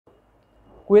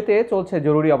কুয়েতে চলছে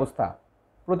জরুরি অবস্থা।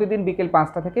 প্রতিদিন বিকেল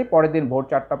 5টা থেকে পরের দিন ভোর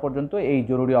 4টা পর্যন্ত এই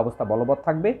জরুরি অবস্থা বলবৎ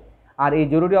থাকবে। আর এই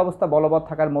জরুরি অবস্থা বলবৎ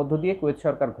থাকার মধ্য দিয়ে কুয়েত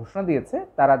সরকার ঘোষণা দিয়েছে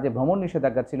তারা যে ভ্রমণ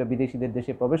নিষেধাজ্ঞা ছিল, বিদেশিদের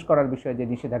দেশে প্রবেশ করার বিষয়ে যে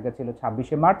নিষেধাজ্ঞা ছিল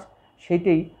 26শে মার্চ,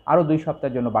 সেইটাই আরও 2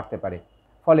 সপ্তাহের জন্য বাড়তে পারে।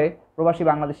 ফলে প্রবাসী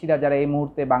বাংলাদেশিরা যারা এই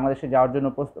মুহূর্তে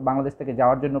বাংলাদেশ থেকে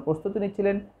যাওয়ার জন্য প্রস্তুতি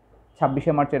নিচ্ছিলেন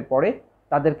 26শে মার্চের পরে,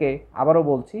 তাদেরকে আবারও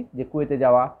বলছি যে কুয়েতে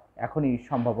যাওয়া এখনই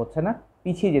সম্ভব হচ্ছে না,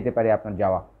 পিছিয়ে যেতে পারে আপনার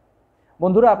যাওয়া।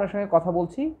 বন্ধুরা, আপনার সঙ্গে কথা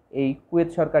বলছি এই কুয়েত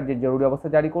সরকার যে জরুরি অবস্থা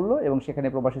জারি করলো এবং সেখানে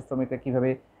প্রবাসী শ্রমিকরা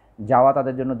কীভাবে যাওয়া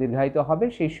তাদের জন্য দীর্ঘায়িত হবে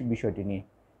সেই বিষয়টি নিয়ে।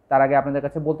 তার আগে আপনাদের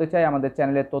কাছে বলতে চাই, আমাদের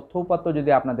চ্যানেলের তথ্য উপাত্ত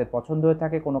যদি আপনাদের পছন্দ হয়ে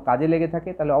থাকে, কোনো কাজে লেগে থাকে,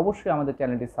 তাহলে অবশ্যই আমাদের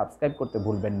চ্যানেলটি সাবস্ক্রাইব করতে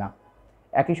ভুলবেন না।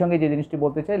 একই সঙ্গে যে জিনিসটি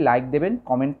বলতে চাই, লাইক দেবেন,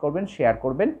 কমেন্ট করবেন, শেয়ার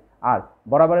করবেন, আর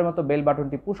বরাবরের মতো বেল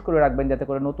বাটনটি পুশ করে রাখবেন যাতে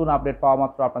করে নতুন আপডেট পাওয়া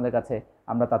মাত্র আপনাদের কাছে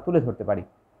আমরা তা তুলে ধরতে পারি।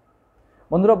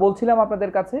 বন্ধুরা, বলছিলাম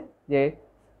আপনাদের কাছে যে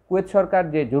কুয়েত সরকার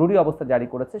যে জরুরি অবস্থা জারি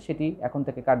করেছে সেটি এখন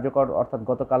থেকে কার্যকর, অর্থাৎ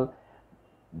গতকাল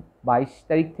 22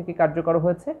 তারিখ থেকে কার্যকর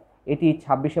হয়েছে। এটি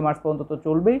 26শে মার্চ পর্যন্ত তো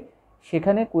চলবেই।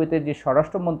 সেখানে কুয়েতের যে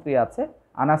স্বরাষ্ট্রমন্ত্রী আছে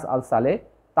আনাস আল সালে,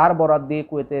 তার বরাত দিয়ে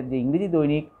কুয়েতের যে ইংরেজি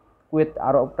দৈনিক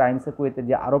কুয়েতের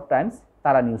যে আরব টাইমস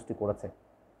তারা নিউজটি করেছে।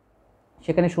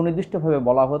 সেখানে সুনির্দিষ্টভাবে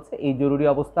বলা হচ্ছে এই জরুরি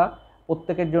অবস্থা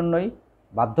প্রত্যেকের জন্যই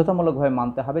বাধ্যতামূলকভাবে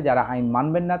মানতে হবে। যারা আইন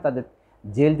মানবেন না তাদের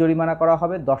জেল জরিমানা করা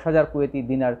হবে, 10,000 কুয়েতি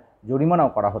দিনার জরিমানাও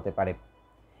করা হতে পারে,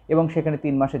 এবং সেখানে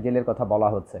 3 মাসের জেলের কথা বলা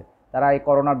হচ্ছে। তারা এই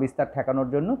করোনার বিস্তার ঠেকানোর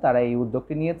জন্য তারা এই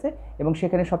উদ্যোগটি নিয়েছে। এবং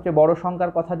সেখানে সবচেয়ে বড়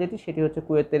শঙ্কার কথা সেটি হচ্ছে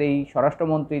কুয়েতের এই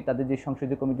স্বরাষ্ট্রমন্ত্রী তাদের যে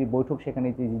সংসদীয় কমিটির বৈঠক সেখানে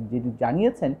যেটি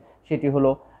জানিয়েছেন সেটি হলো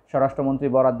স্বরাষ্ট্রমন্ত্রী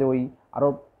বরাদ্দে ওই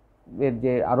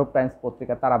আরব টাইমস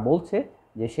পত্রিকা তারা বলছে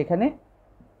যে সেখানে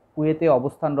কুয়েতে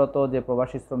অবস্থানরত যে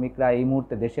প্রবাসী শ্রমিকরা এই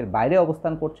মুহূর্তে দেশের বাইরে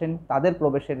অবস্থান করছেন তাদের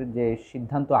প্রবেশের যে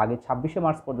সিদ্ধান্ত আগে 26শে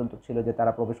মার্চ পর্যন্ত ছিল যে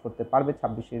তারা প্রবেশ করতে পারবে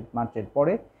 26শে মার্চের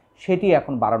পরে, সেটি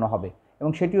এখন বাড়ানো হবে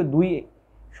এবং সেটিও 2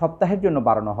 সপ্তাহের জন্য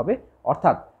বাড়ানো হবে।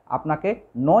 অর্থাৎ আপনাকে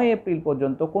 9 এপ্রিল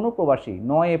পর্যন্ত কোনো প্রবাসী,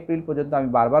 9 এপ্রিল পর্যন্ত, আমি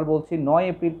বারবার বলছি 9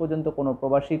 এপ্রিল পর্যন্ত কোনো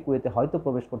প্রবাসী কুয়েতে হয়তো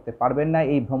প্রবেশ করতে পারবেন না।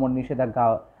 এই ভ্রমণ নিষেধাজ্ঞা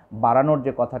বাড়ানোর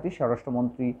যে কথাটি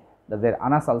স্বরাষ্ট্রমন্ত্রী তাদের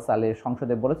আনাস আল সালে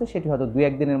সংসদে বলেছে সেটি হয়তো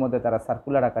 2-1 দিনের মধ্যে তারা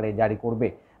সার্কুলার আকারে জারি করবে।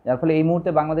 যার ফলে এই মুহূর্তে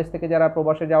বাংলাদেশ থেকে যারা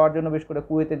প্রবাসে যাওয়ার জন্য, বিশেষ করে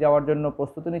কুয়েতে যাওয়ার জন্য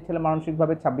প্রস্তুতি নিচ্ছিলেন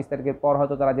মানসিকভাবে, 26 তারিখের পর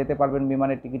হয়তো তারা যেতে পারবেন,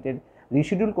 বিমানের টিকিটের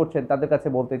রিশিডিউল করছেন, তাদের কাছে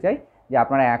বলতে চাই যে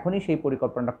আপনারা এখনই সেই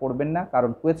পরিকল্পনাটা করবেন না,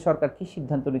 কারণ কুয়েত সরকার কী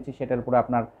সিদ্ধান্ত নিচ্ছে সেটার উপরে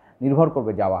আপনার নির্ভর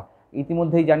করবে যাওয়া।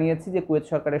 ইতিমধ্যেই জানিয়েছি যে কুয়েত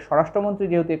সরকারের স্বরাষ্ট্রমন্ত্রী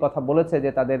যেহেতু এই কথা বলেছে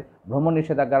যে তাদের ভ্রমণ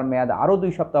নিষেধাজ্ঞার মেয়াদ আরও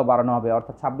 2 সপ্তাহ বাড়ানো হবে,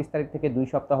 অর্থাৎ 26 তারিখ থেকে 2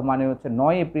 সপ্তাহ মানে হচ্ছে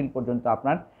 9 এপ্রিল পর্যন্ত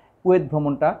আপনার কুয়েত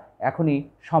ভ্রমণটা এখনই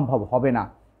সম্ভব হবে না।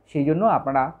 সেই জন্য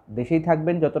আপনারা দেশেই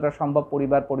থাকবেন, যতটা সম্ভব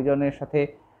পরিবার পরিজনের সাথে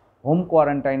হোম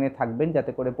কোয়ারেন্টাইনে থাকবেন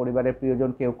যাতে করে পরিবারের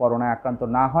প্রিয়জন কেউ করোনায় আক্রান্ত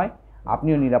না হয়,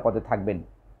 আপনিও নিরাপদে থাকবেন।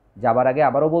 যাবার আগে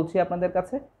আবারও বলছি আপনাদের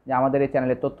কাছে যে আমাদের এই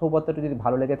চ্যানেলের তথ্য উপাত্তটি যদি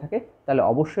ভালো লেগে থাকে তাহলে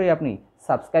অবশ্যই আপনি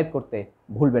সাবস্ক্রাইব করতে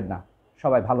ভুলবেন না।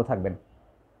 সবাই ভালো থাকবেন।